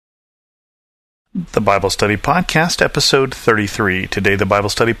The Bible Study Podcast, Episode 33. Today, the Bible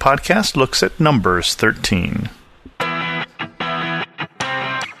Study Podcast looks at Numbers 13.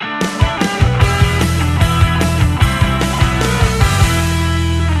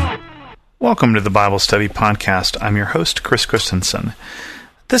 Welcome to the Bible Study Podcast. I'm your host, Chris Christensen.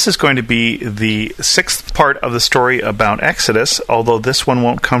 This is going to be the sixth part of the story about Exodus, although this one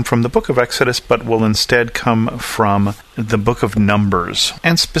won't come from the book of Exodus, but will instead come from the book of Numbers.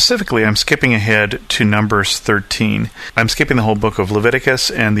 And specifically, I'm skipping ahead to Numbers 13. I'm skipping the whole book of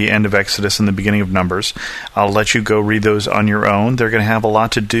Leviticus and the end of Exodus and the beginning of Numbers. I'll let you go read those on your own. They're going to have a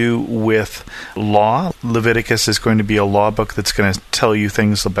lot to do with law. Leviticus is going to be a law book that's going to tell you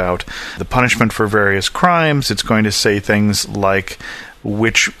things about the punishment for various crimes. It's going to say things like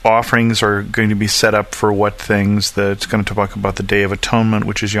which offerings are going to be set up for what things. It's going to talk about the Day of Atonement,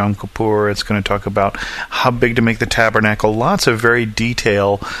 which is Yom Kippur. It's going to talk about how big to make the tabernacle. Lots of very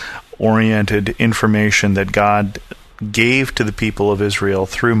detail-oriented information that God gave to the people of Israel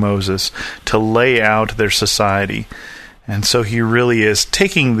through Moses to lay out their society. And so he really is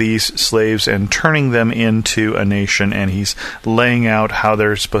taking these slaves and turning them into a nation, and he's laying out how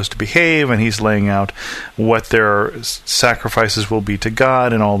they're supposed to behave, and he's laying out what their sacrifices will be to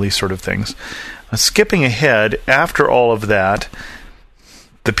God, and all these sort of things. Skipping ahead, after all of that,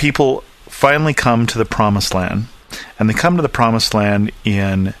 the people finally come to the Promised Land, and they come to the Promised Land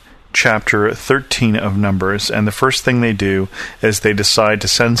in chapter 13 of Numbers, and the first thing they do is they decide to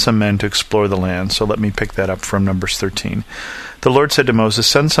send some men to explore the land. So let me pick that up from Numbers 13. The Lord said to Moses,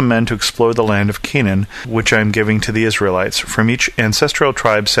 "Send some men to explore the land of Canaan, which I am giving to the Israelites. From each ancestral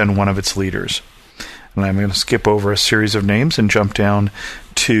tribe send one of its leaders." And I'm going to skip over a series of names and jump down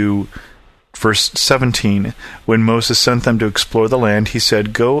to Verse 17, when Moses sent them to explore the land, he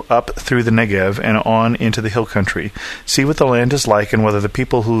said, "Go up through the Negev and on into the hill country. See what the land is like and whether the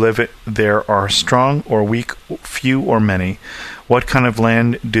people who live there are strong or weak, few or many. What kind of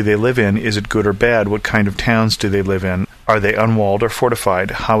land do they live in? Is it good or bad? What kind of towns do they live in? Are they unwalled or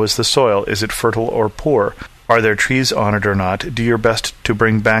fortified? How is the soil? Is it fertile or poor? Are there trees on it or not? Do your best to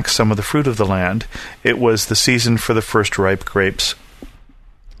bring back some of the fruit of the land." It was the season for the first ripe grapes.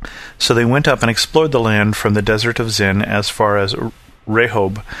 So they went up and explored the land from the desert of Zin as far as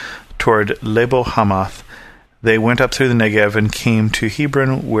Rehob, toward Lebo-Hamath. They went up through the Negev and came to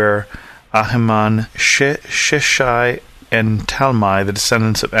Hebron, where Ahiman, Sheshai, and Talmai, the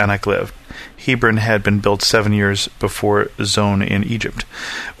descendants of Anak, lived. Hebron had been built 7 years before Zon in Egypt.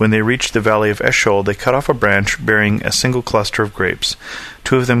 When they reached the valley of Eshcol, they cut off a branch bearing a single cluster of grapes.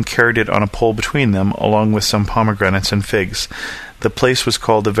 2 of them carried it on a pole between them, along with some pomegranates and figs. The place was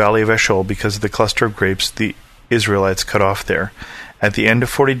called the Valley of Eshcol because of the cluster of grapes the Israelites cut off there. At the end of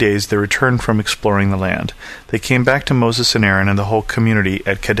 40 days, they returned from exploring the land. They came back to Moses and Aaron and the whole community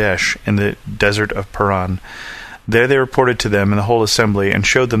at Kadesh in the desert of Paran. There they reported to them and the whole assembly and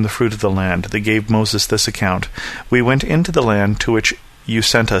showed them the fruit of the land. They gave Moses this account: "We went into the land to which you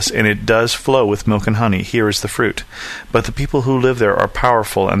sent us, and it does flow with milk and honey. Here is the fruit. But the people who live there are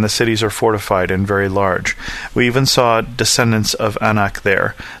powerful, and the cities are fortified and very large. We even saw descendants of Anak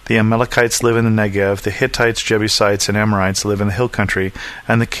there. The Amalekites live in the Negev, the Hittites, Jebusites, and Amorites live in the hill country,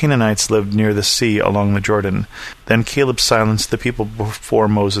 and the Canaanites live near the sea along the Jordan." Then Caleb silenced the people before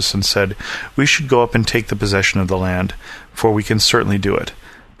Moses and said, "We should go up and take the possession of the land, for we can certainly do it."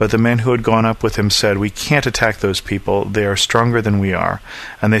 But the men who had gone up with him said, "We can't attack those people. They are stronger than we are."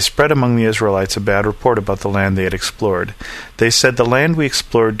 And they spread among the Israelites a bad report about the land they had explored. They said, "The land we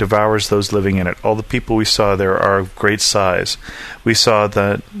explored devours those living in it. All the people we saw there are of great size. We saw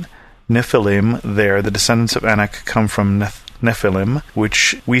the Nephilim there, the descendants of Anak come from Nephilim,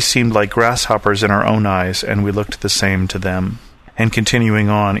 which we seemed like grasshoppers in our own eyes, and we looked the same to them." And continuing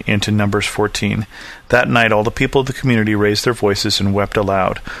on into Numbers 14. That night all the people of the community raised their voices and wept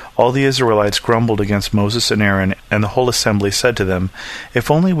aloud. All the Israelites grumbled against Moses and Aaron, and the whole assembly said to them,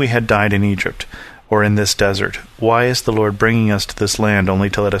 "If only we had died in Egypt, or in this desert. Why is the Lord bringing us to this land only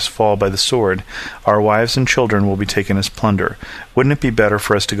to let us fall by the sword? Our wives and children will be taken as plunder. Wouldn't it be better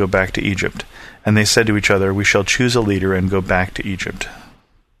for us to go back to Egypt?" And they said to each other, "We shall choose a leader and go back to Egypt."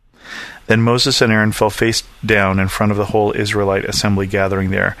 Then Moses and Aaron fell face down in front of the whole Israelite assembly gathering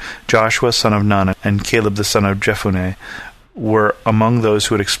there. Joshua son of Nun and Caleb the son of Jephunneh were among those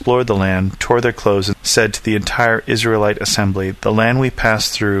who had explored the land, tore their clothes, and said to the entire Israelite assembly, "The land we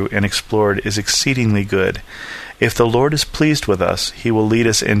passed through and explored is exceedingly good. If the Lord is pleased with us, he will lead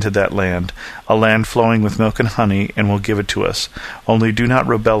us into that land, a land flowing with milk and honey, and will give it to us. Only do not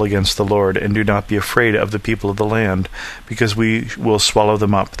rebel against the Lord, and do not be afraid of the people of the land, because we will swallow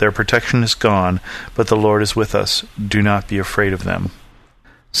them up. Their protection is gone, but the Lord is with us. Do not be afraid of them."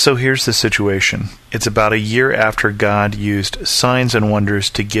 So here's the situation. It's about a year after God used signs and wonders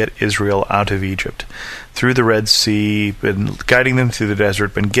to get Israel out of Egypt. Through the Red Sea, been guiding them through the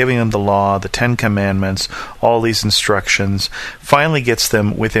desert, been giving them the law, the 10 Commandments, all these instructions, finally gets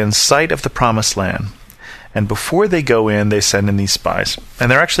them within sight of the Promised Land. And before they go in, they send in these spies. And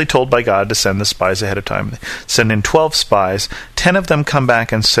they're actually told by God to send the spies ahead of time. They send in 12 spies. 10 of them come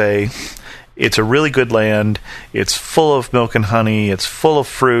back and say, it's a really good land, it's full of milk and honey, it's full of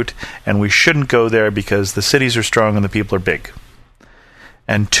fruit, and we shouldn't go there because the cities are strong and the people are big.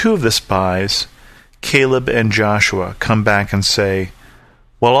 And 2 of the spies, Caleb and Joshua, come back and say,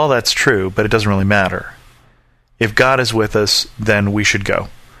 well, all that's true, but it doesn't really matter. If God is with us, then we should go.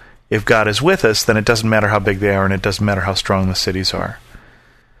 If God is with us, then it doesn't matter how big they are, and it doesn't matter how strong the cities are.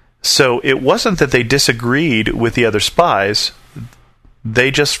 So it wasn't that they disagreed with the other spies.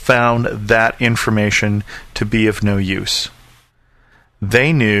 They just found that information to be of no use.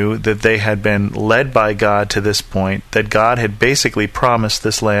 They knew that they had been led by God to this point, that God had basically promised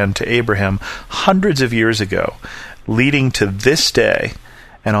this land to Abraham hundreds of years ago, leading to this day.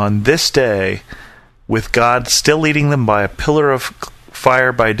 And on this day, with God still leading them by a pillar of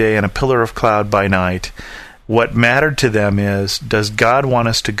fire by day and a pillar of cloud by night, what mattered to them is, does God want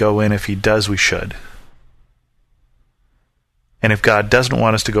us to go in? If He does, we should. And if God doesn't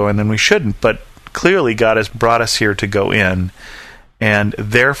want us to go in, then we shouldn't. But clearly God has brought us here to go in, and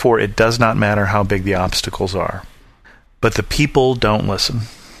therefore it does not matter how big the obstacles are. But the people don't listen.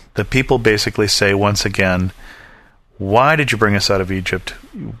 The people basically say once again, why did you bring us out of Egypt?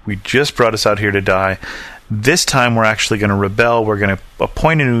 We just brought us out here to die. This time we're actually going to rebel. We're going to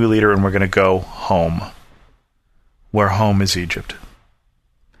appoint a new leader, and we're going to go home, where home is Egypt.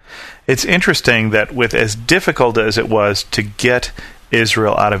 It's interesting that with as difficult as it was to get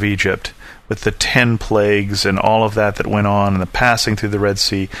Israel out of Egypt, with the 10 plagues and all of that went on, and the passing through the Red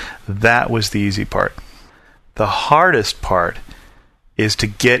Sea, that was the easy part. The hardest part is to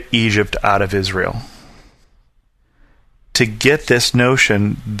get Egypt out of Israel. To get this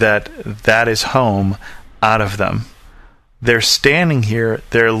notion that that is home out of them. They're standing here,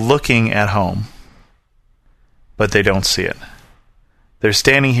 they're looking at home, but they don't see it. They're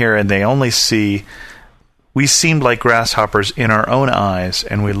standing here and they only see, we seemed like grasshoppers in our own eyes,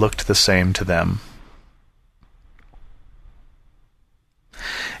 and we looked the same to them.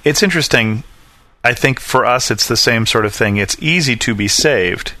 It's interesting. I think for us it's the same sort of thing. It's easy to be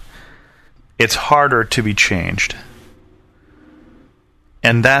saved. It's harder to be changed.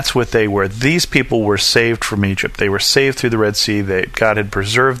 And that's what they were. These people were saved from Egypt. They were saved through the Red Sea. God had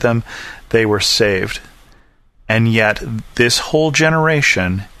preserved them. They were saved. And yet, this whole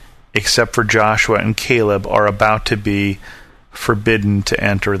generation, except for Joshua and Caleb, are about to be forbidden to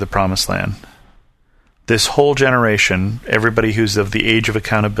enter the Promised Land. This whole generation, everybody who's of the age of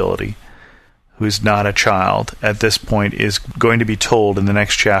accountability, who's not a child, at this point is going to be told in the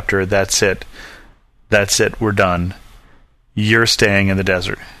next chapter, that's it. That's it. We're done. You're staying in the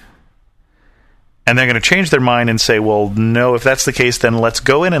desert. And they're going to change their mind and say, well, no, if that's the case, then let's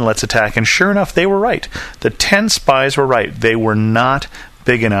go in and let's attack. And sure enough, they were right. The 10 spies were right. They were not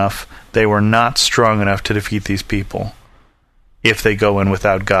big enough. They were not strong enough to defeat these people if they go in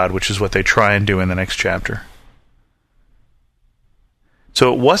without God, which is what they try and do in the next chapter.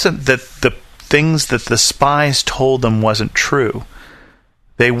 So it wasn't that the things that the spies told them wasn't true.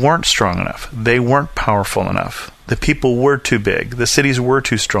 They weren't strong enough. They weren't powerful enough. The people were too big. The cities were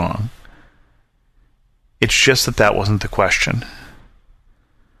too strong. It's just that wasn't the question.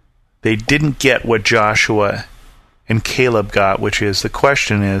 They didn't get what Joshua and Caleb got, which is, the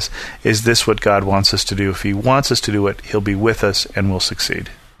question is this what God wants us to do? If He wants us to do it, He'll be with us and we'll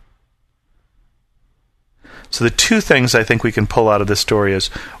succeed. So the 2 things I think we can pull out of this story is,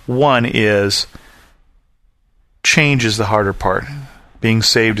 one is, change is the harder part. Being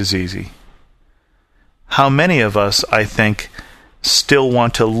saved is easy. How many of us, I think, still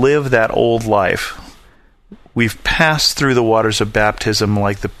want to live that old life? We've passed through the waters of baptism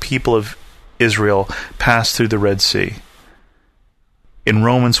like the people of Israel passed through the Red Sea. In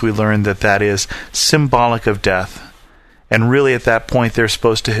Romans, we learn that that is symbolic of death. And really, at that point, they're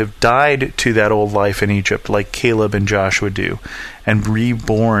supposed to have died to that old life in Egypt, like Caleb and Joshua do, and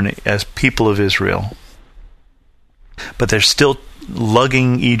reborn as people of Israel. But they're still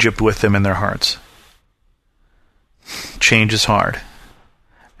lugging Egypt with them in their hearts. Change is hard.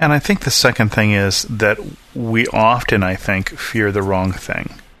 And I think the second thing is that we often, I think, fear the wrong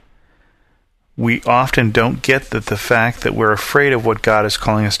thing. We often don't get that the fact that we're afraid of what God is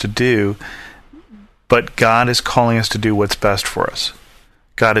calling us to do, but God is calling us to do what's best for us.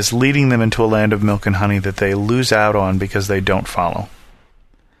 God is leading them into a land of milk and honey that they lose out on because they don't follow.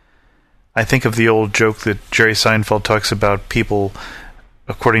 I think of the old joke that Jerry Seinfeld talks about people,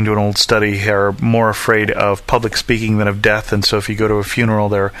 according to an old study, are more afraid of public speaking than of death, and so if you go to a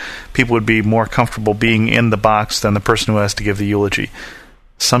funeral, people would be more comfortable being in the box than the person who has to give the eulogy.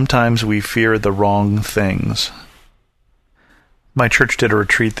 Sometimes we fear the wrong things. My church did a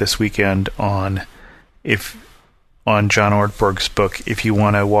retreat this weekend on John Ortberg's book, If You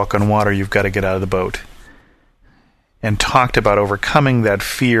Want to Walk on Water, You've Got to Get Out of the Boat, and talked about overcoming that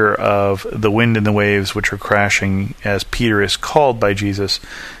fear of the wind and the waves which are crashing as Peter is called by Jesus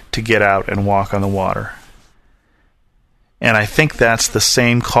to get out and walk on the water. And I think that's the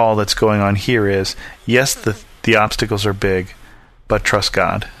same call that's going on here is, yes, the obstacles are big, but trust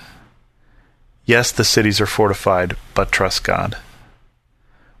God. Yes, the cities are fortified, but trust God.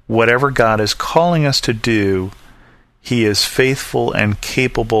 Whatever God is calling us to do, He is faithful and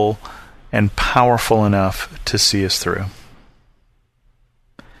capable and powerful enough to see us through.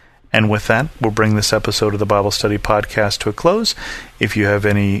 And with that, we'll bring this episode of the Bible Study Podcast to a close. If you have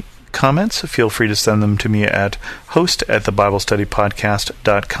any comments, feel free to send them to me at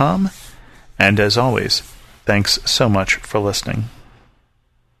host@thebiblestudypodcast.com. And as always, thanks so much for listening.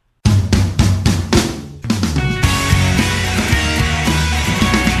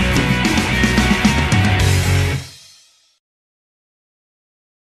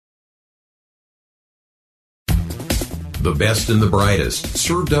 The best and the brightest,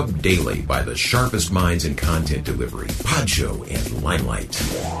 served up daily by the sharpest minds in content delivery, Podshow and Limelight.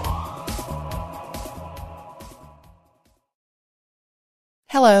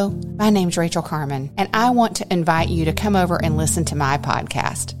 Hello, my name's Rachel Carmen, and I want to invite you to come over and listen to my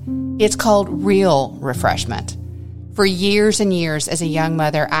podcast. It's called Real Refreshment. For years and years as a young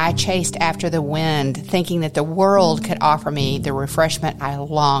mother, I chased after the wind, thinking that the world could offer me the refreshment I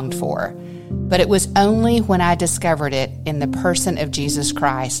longed for. But it was only when I discovered it in the person of Jesus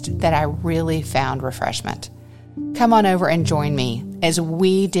Christ that I really found refreshment. Come on over and join me as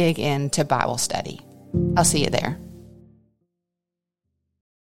we dig into Bible study. I'll see you there.